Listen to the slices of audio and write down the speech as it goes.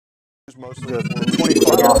Mostly the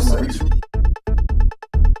 24 offsets.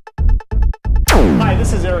 Hi,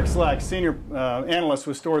 this is Eric Slack, Senior Analyst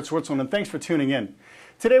with Storage Switzerland, and thanks for tuning in.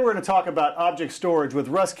 Today we're going to talk about object storage with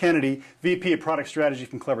Russ Kennedy, VP of Product Strategy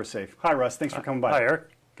from CleverSafe. Hi Russ, thanks for coming by. Hi Eric,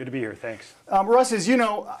 good to be here, thanks. Russ, as you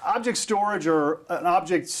know, object storage or an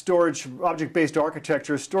object-based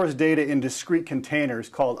architecture stores data in discrete containers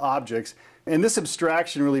called objects, and this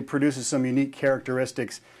abstraction really produces some unique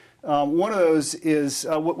characteristics. One of those is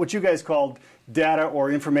what you guys called data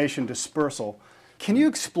or information dispersal. Can you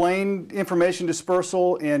explain information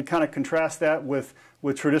dispersal and kind of contrast that with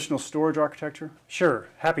traditional storage architecture? Sure,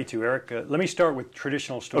 happy to, Eric. Let me start with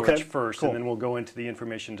traditional storage first, cool. And then we'll go into the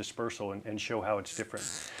information dispersal and show how it's different.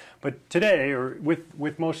 But today, or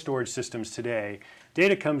with most storage systems today,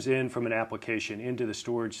 data comes in from an application into the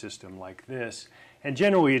storage system like this, and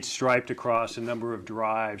generally it's striped across a number of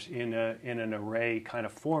drives in an array kind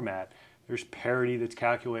of format. There's parity that's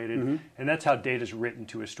calculated, and that's how data is written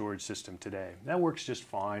to a storage system today. That works just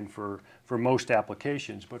fine for most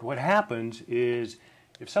applications, but what happens is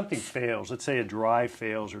if something fails, let's say a drive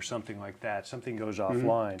fails or something like that, something goes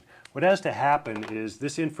offline, what has to happen is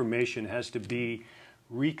this information has to be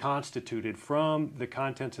reconstituted from the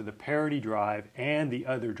contents of the parity drive and the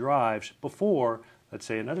other drives before, let's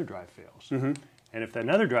say, another drive fails. And if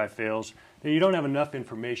another drive fails, then you don't have enough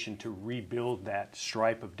information to rebuild that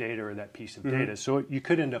stripe of data or that piece of data. So you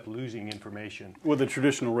could end up losing information. With a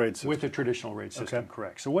traditional RAID system. With a traditional RAID system,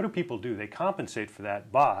 correct. So what do people do? They compensate for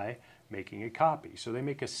that by making a copy. So they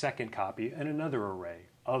make a second copy and another array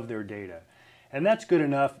of their data. And that's good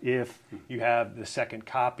enough if you have the second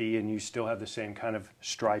copy and you still have the same kind of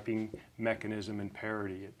striping mechanism and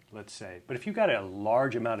parity, let's say. But if you've got a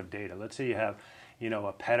large amount of data, let's say you have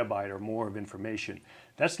a petabyte or more of information,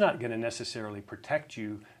 that's not going to necessarily protect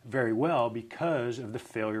you very well because of the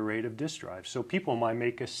failure rate of disk drives. So people might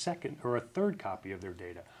make a second or a third copy of their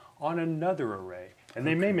data on another array, and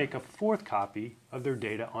they may make a fourth copy of their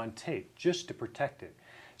data on tape just to protect it.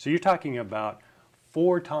 So you're talking about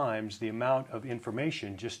 4 times the amount of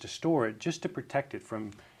information just to store it, just to protect it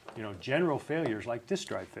from general failures like disk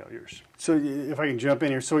drive failures. So if I can jump in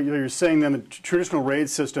here, so you're saying then that traditional RAID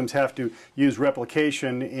systems have to use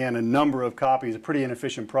replication and a number of copies, a pretty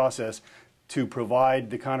inefficient process, to provide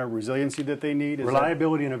the kind of resiliency that they need?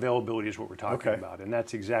 Reliability and availability is what we're talking about, and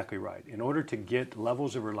that's exactly right. In order to get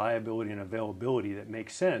levels of reliability and availability that make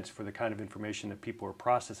sense for the kind of information that people are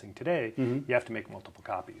processing today, you have to make multiple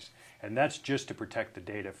copies. And that's just to protect the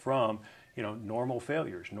data from normal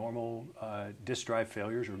failures, normal disk drive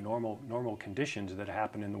failures, or normal conditions that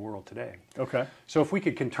happen in the world today. Okay. So if we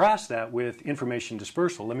could contrast that with information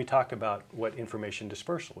dispersal, let me talk about what information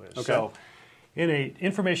dispersal is. Okay. So in an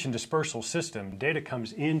information dispersal system, data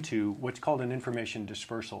comes into what's called an information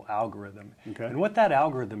dispersal algorithm. Okay. And what that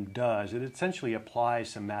algorithm does, it essentially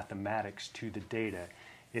applies some mathematics to the data.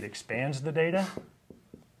 It expands the data,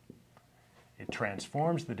 it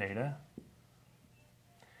transforms the data,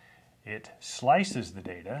 it slices the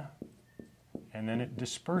data, and then it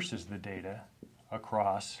disperses the data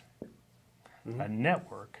across a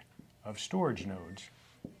network of storage nodes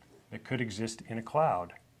that could exist in a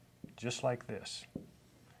cloud, just like this.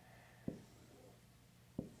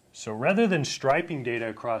 So rather than striping data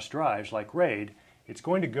across drives like RAID, it's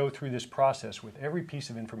going to go through this process with every piece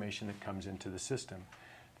of information that comes into the system.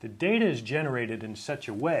 The data is generated in such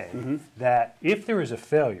a way that if there is a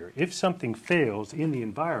failure, if something fails in the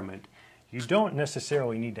environment, you don't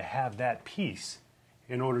necessarily need to have that piece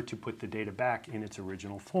in order to put the data back in its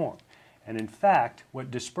original form. And in fact, what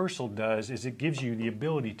dispersal does is it gives you the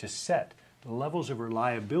ability to set the levels of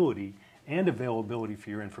reliability and availability for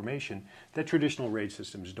your information that traditional RAID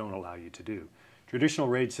systems don't allow you to do. Traditional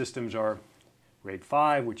RAID systems are RAID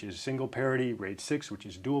 5, which is single parity, RAID 6, which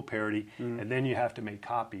is dual parity, and then you have to make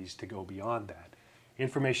copies to go beyond that.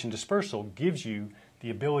 Information dispersal gives you the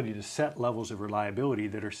ability to set levels of reliability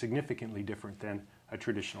that are significantly different than a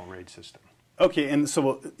traditional RAID system. Okay, and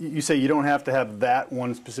so you say you don't have to have that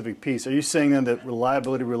one specific piece. Are you saying then that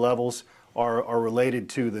reliability levels are related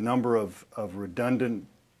to the number of redundant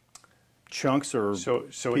chunks or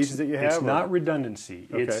pieces that you have? It's not redundancy.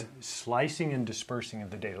 Okay. It's slicing and dispersing of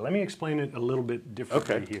the data. Let me explain it a little bit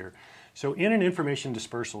differently here. So in an information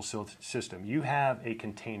dispersal system, you have a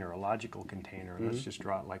container, a logical container, and let's just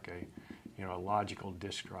draw it like a logical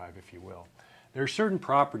disk drive, if you will. There are certain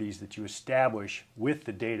properties that you establish with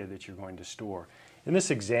the data that you're going to store. In this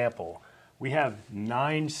example, we have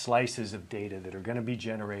 9 slices of data that are going to be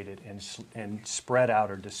generated and spread out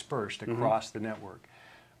or dispersed across the network.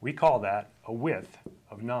 We call that a width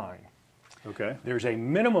of 9. Okay. There's a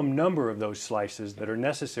minimum number of those slices that are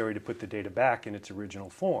necessary to put the data back in its original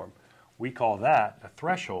form. we call that a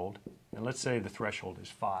threshold, and let's say the threshold is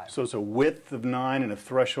 5. So it's a width of 9 and a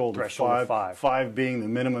threshold of 5. 5 being the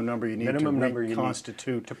minimum number you need to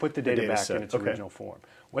reconstitute to put the data back in its original form.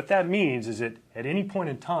 What that means is that at any point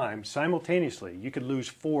in time, simultaneously, you could lose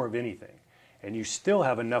 4 of anything, and you still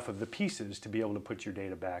have enough of the pieces to be able to put your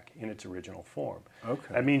data back in its original form.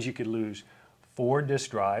 Okay. That means you could lose 4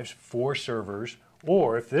 disk drives, 4 servers,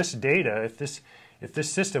 or if this data, if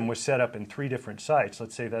this system was set up in 3 different sites,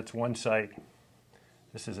 let's say that's one site,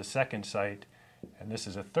 this is a second site, and this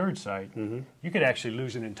is a third site, you could actually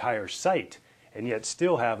lose an entire site and yet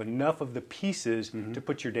still have enough of the pieces to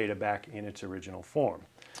put your data back in its original form.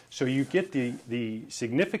 So you get the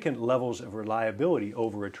significant levels of reliability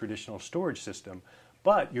over a traditional storage system,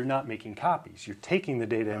 but you're not making copies. You're taking the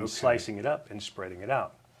data and slicing it up and spreading it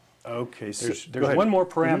out. Okay, so there's one more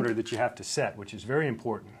parameter that you have to set, which is very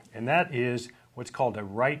important, and that is what's called a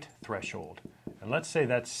write threshold. And let's say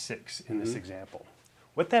that's 6 in this example.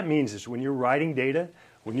 What that means is when you're writing data,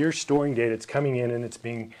 when you're storing data, it's coming in and it's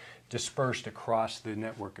being dispersed across the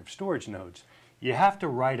network of storage nodes. You have to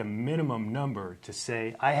write a minimum number to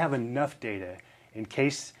say, I have enough data in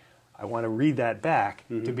case I want to read that back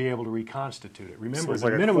to be able to reconstitute it. Remember, So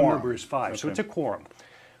the like minimum number is 5, so Okay. it's a quorum.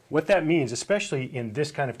 What that means, especially in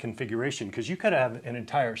this kind of configuration, because you could have an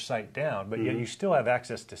entire site down, but yet you still have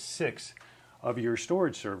access to 6 of your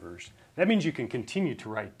storage servers. That means you can continue to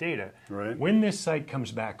write data. Right. When this site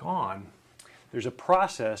comes back on, there's a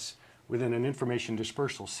process within an information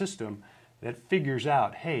dispersal system that figures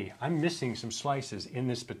out, hey, I'm missing some slices in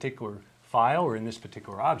this particular file or in this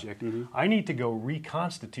particular object. I need to go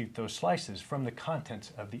reconstitute those slices from the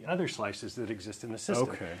contents of the other slices that exist in the system.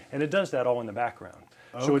 Okay. And it does that all in the background.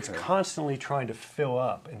 So it's constantly trying to fill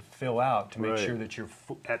up and fill out to make sure that you're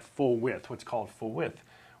at full width, what's called full width,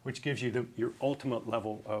 which gives you your ultimate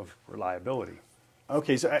level of reliability.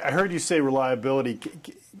 Okay, so I heard you say reliability.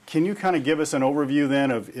 Can you kind of give us an overview then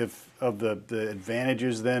of the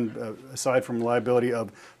advantages then, aside from reliability,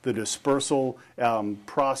 of the dispersal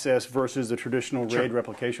process versus the traditional RAID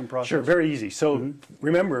replication process? Sure, very easy. So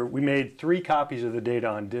remember, we made 3 copies of the data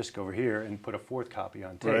on disk over here and put a 4th copy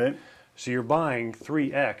on tape. Right. So you're buying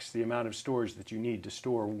 3x the amount of storage that you need to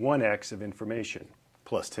store 1x of information.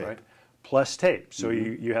 Plus tape. Right? Plus tape. So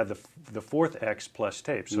you have the 4th x plus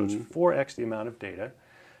tape. So it's 4x the amount of data.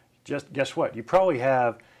 Just guess what? You probably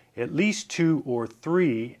have at least 2 or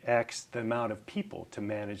 3x the amount of people to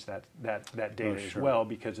manage that data as well,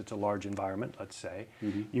 because it's a large environment, let's say.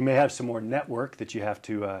 You may have some more network that you have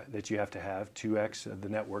to have 2x of the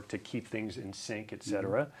network to keep things in sync,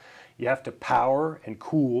 etc. You have to power and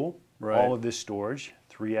cool all of this storage,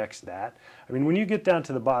 3x that. I mean, when you get down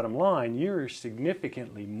to the bottom line, you're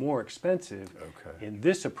significantly more expensive in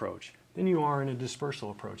this approach than you are in a dispersal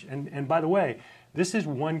approach. And by the way, this is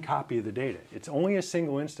one copy of the data. It's only a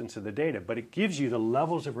single instance of the data, but it gives you the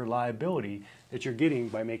levels of reliability that you're getting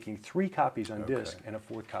by making 3 copies on disk and a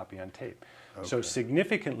 4th copy on tape. So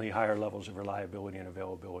significantly higher levels of reliability and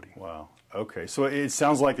availability. Wow. Okay. So it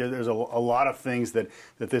sounds like there's a lot of things that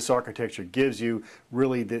this architecture gives you.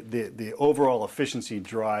 Really, the overall efficiency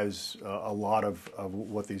drives a lot of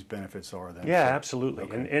what these benefits are then. Yeah, absolutely.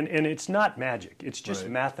 And it's not magic. It's just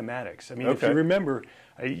mathematics. I mean, if you remember,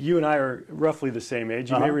 you and I are roughly the same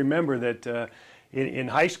age. You may remember that in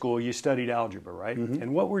high school you studied algebra, right?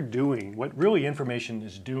 And what we're doing, what really information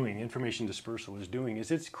dispersal is doing,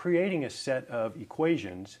 is it's creating a set of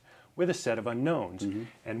equations with a set of unknowns.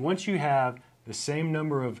 And once you have the same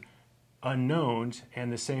number of unknowns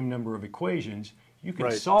and the same number of equations, you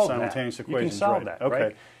can solve simultaneous that. equations. You can solve that,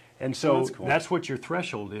 right? And so cool. that's what your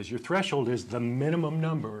threshold is. Your threshold is the minimum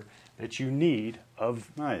number that you need of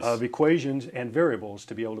equations and variables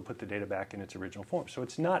to be able to put the data back in its original form. So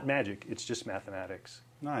it's not magic, it's just mathematics.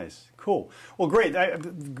 Nice. Cool. Well, great.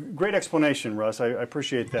 Great explanation, Russ. I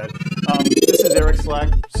appreciate that. This is Eric Slack,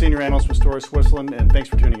 Senior Analyst with Storage Switzerland, and thanks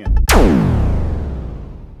for tuning in.